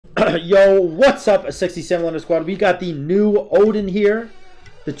Yo, what's up, a 67 London Squad? We got the new ODIN here.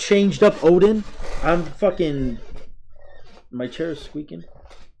 The changed up ODIN. I'm fucking... My chair is squeaking.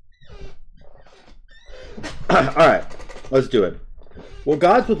 Alright, let's do it. Will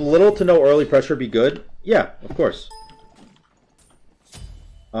gods with little to no early pressure be good? Yeah, of course.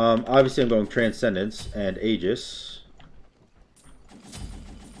 Obviously I'm going Transcendence and Aegis.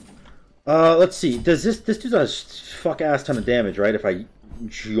 Let's see. Does this does a fuck ass ton of damage, right? If I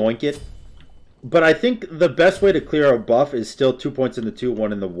joink it. But I think the best way to clear a buff is still 2 points in the 2,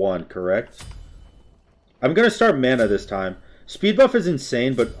 1 in the 1, correct? I'm gonna start mana this time. Speed buff is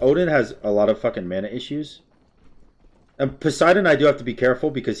insane, but Odin has a lot of fucking mana issues. And Poseidon I do have to be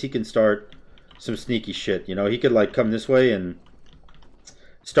careful because he can start some sneaky shit, you know? He could like come this way and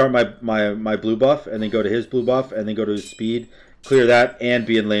start my blue buff and then go to his blue buff and then go to his speed, clear that and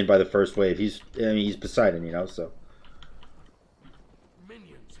be in lane by the first wave. He's Poseidon, you know, so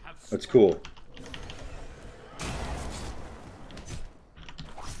that's cool.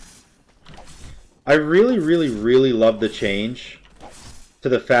 I really, really, really love the change to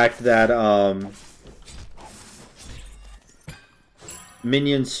the fact that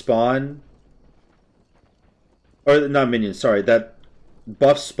minions spawn, or not minions, sorry, that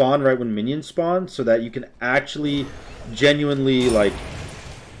buffs spawn right when minions spawn, so that you can actually genuinely like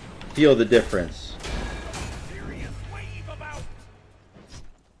feel the difference.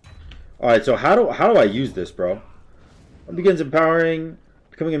 Alright, so how do I use this, bro? It begins empowering,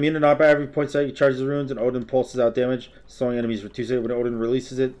 becoming immune to knockback every point set. He charges the runes and Odin pulses out damage, slowing enemies for 2 seconds. When Odin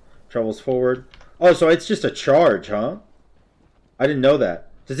releases it, travels forward. Oh, so it's just a charge, huh? I didn't know that.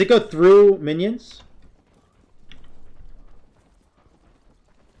 Does it go through minions?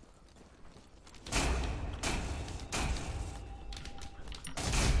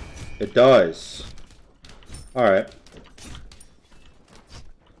 It does. Alright.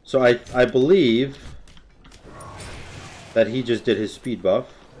 So I believe that he just did his speed buff.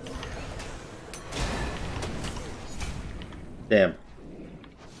 Damn.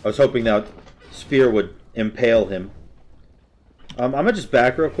 I was hoping that spear would impale him. I'm gonna just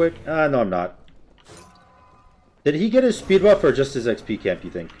back real quick. No, I'm not. Did he get his speed buff or just his XP camp,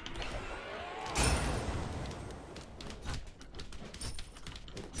 you think?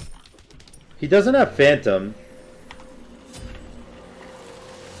 He doesn't have Phantom.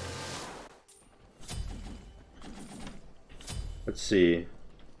 Let's see.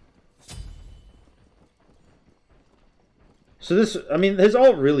 So this, I mean, his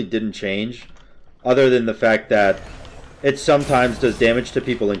ult really didn't change, other than the fact that it sometimes does damage to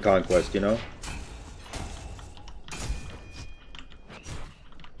people in Conquest, you know?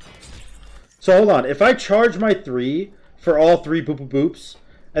 So hold on, if I charge my 3 for all 3 boop boop boops,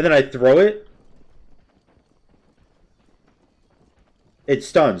 and then I throw it, it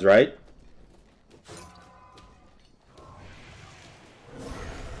stuns, right?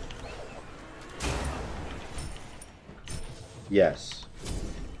 Yes.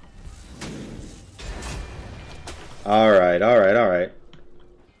 Alright, alright, alright.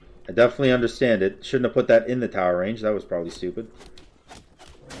 I definitely understand it. Shouldn't have put that in the tower range. That was probably stupid.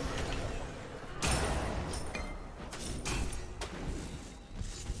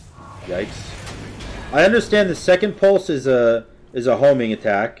 Yikes. I understand the second pulse is a homing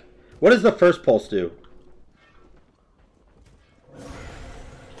attack. What does the first pulse do?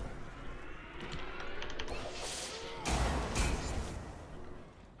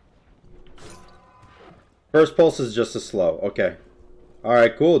 First pulse is just a slow. Okay.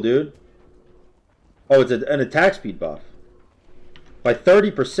 Alright, cool, dude. Oh, it's an attack speed buff. By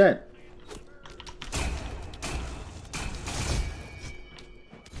 30%.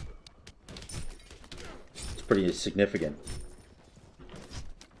 It's pretty significant.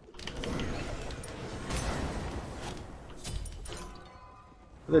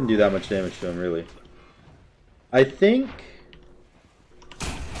 It didn't do that much damage to him, really. I think...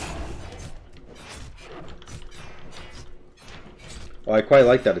 Oh, I quite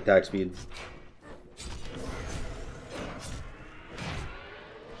like that attack speed.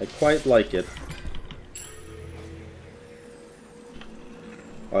 I quite like it.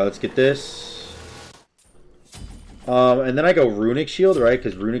 Alright, let's get this. And then I go Runic Shield, right?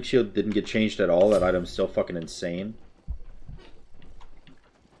 Because Runic Shield didn't get changed at all. That item's still fucking insane.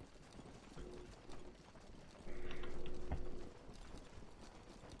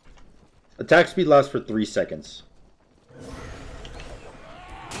 Attack speed lasts for 3 seconds.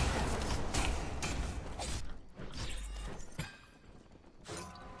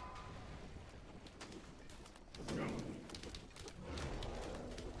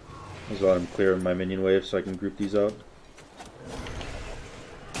 As well, I'm clearing my minion wave so I can group these out.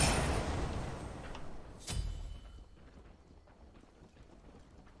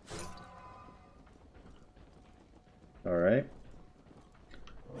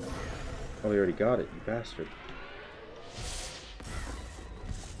 Oh, he already got it, you bastard.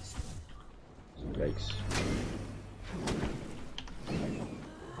 Yikes.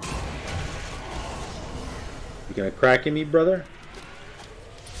 You gonna crack at me, brother?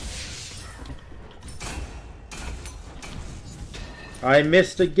 I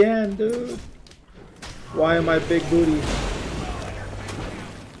missed again, dude. Why am I big booty?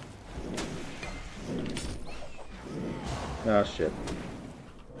 Oh, shit.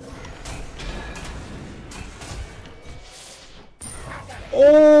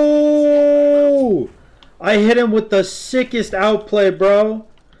 Oh! I hit him with the sickest outplay, bro.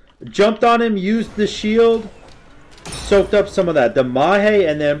 Jumped on him, used the shield, soaked up some of that Damahe,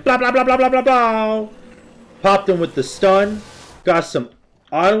 and then blah, blah, blah, blah, blah, blah, blah. Popped him with the stun. Got some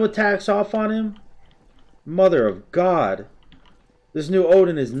auto attacks off on him. Mother of God. This new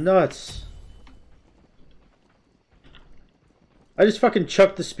Odin is nuts. I just fucking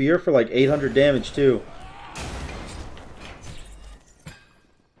chucked the spear for like 800 damage too.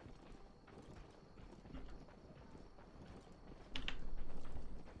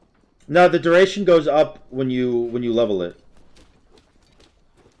 No, the duration goes up when you level it.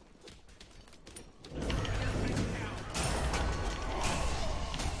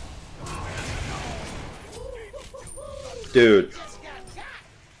 Dude.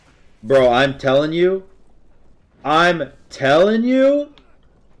 Bro, I'm telling you,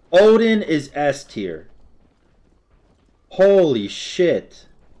 Odin is S tier. Holy shit.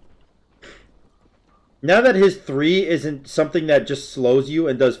 Now that his 3 isn't something that just slows you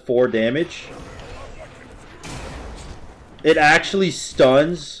and does 4 damage, it actually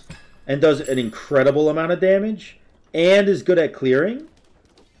stuns and does an incredible amount of damage and is good at clearing.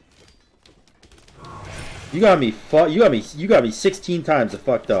 You got me 16 times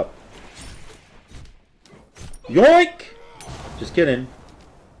fucked up. Yoink! Just kidding.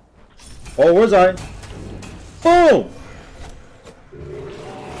 Oh, where's I? Boom!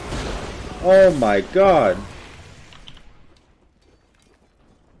 Oh my God.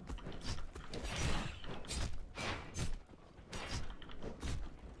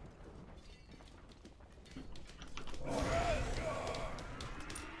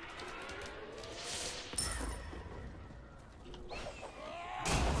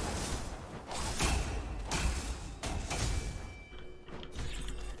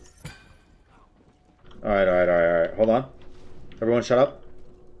 Alright. Hold on. Everyone shut up.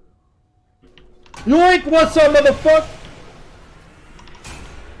 Yoink! What's up, motherfucker?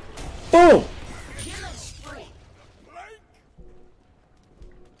 Boom!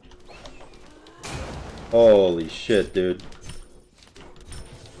 Holy shit, dude.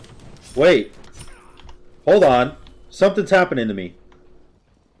 Wait. Hold on. Something's happening to me.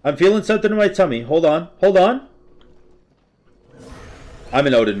 I'm feeling something in my tummy. Hold on. Hold on. I'm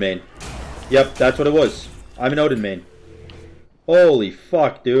an Odin main. Yep, that's what it was. I'm an Odin main. Holy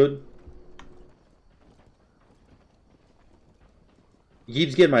fuck, dude. He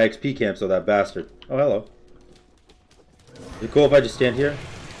keeps getting my XP cancel, that bastard. Oh, hello. Is it cool if I just stand here?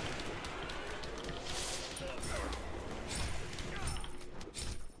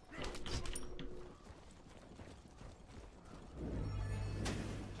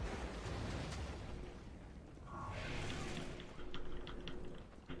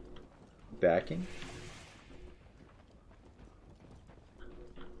 Backing.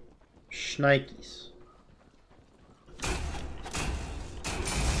 Schnikes.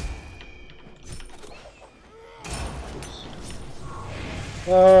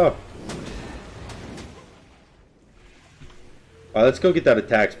 Oh. Alright, let's go get that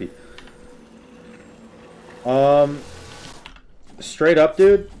attack speed. Straight up,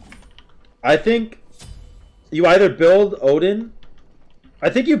 dude. I think you either build Odin. I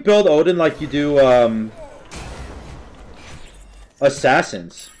think you build Odin like you do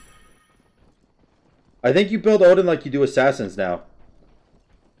Assassins. I think you build Odin like you do Assassins now.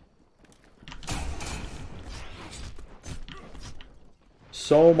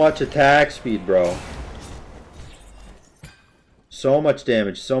 So much attack speed, bro. So much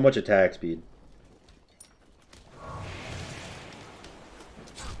damage, so much attack speed.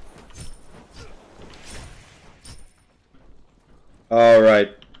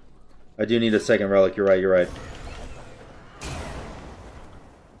 Alright. I do need a second relic. You're right.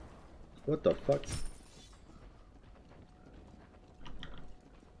 What the fuck?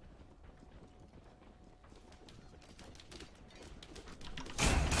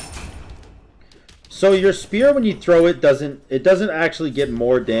 So your spear, when you throw it, doesn't actually get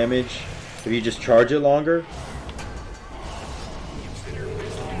more damage if you just charge it longer.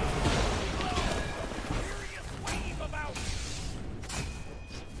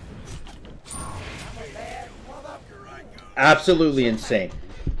 Absolutely insane.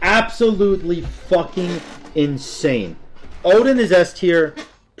 Absolutely fucking insane. Odin is S tier.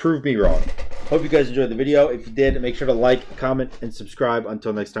 Prove me wrong. Hope you guys enjoyed the video. If you did, make sure to like, comment, and subscribe.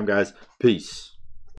 Until next time, guys. Peace.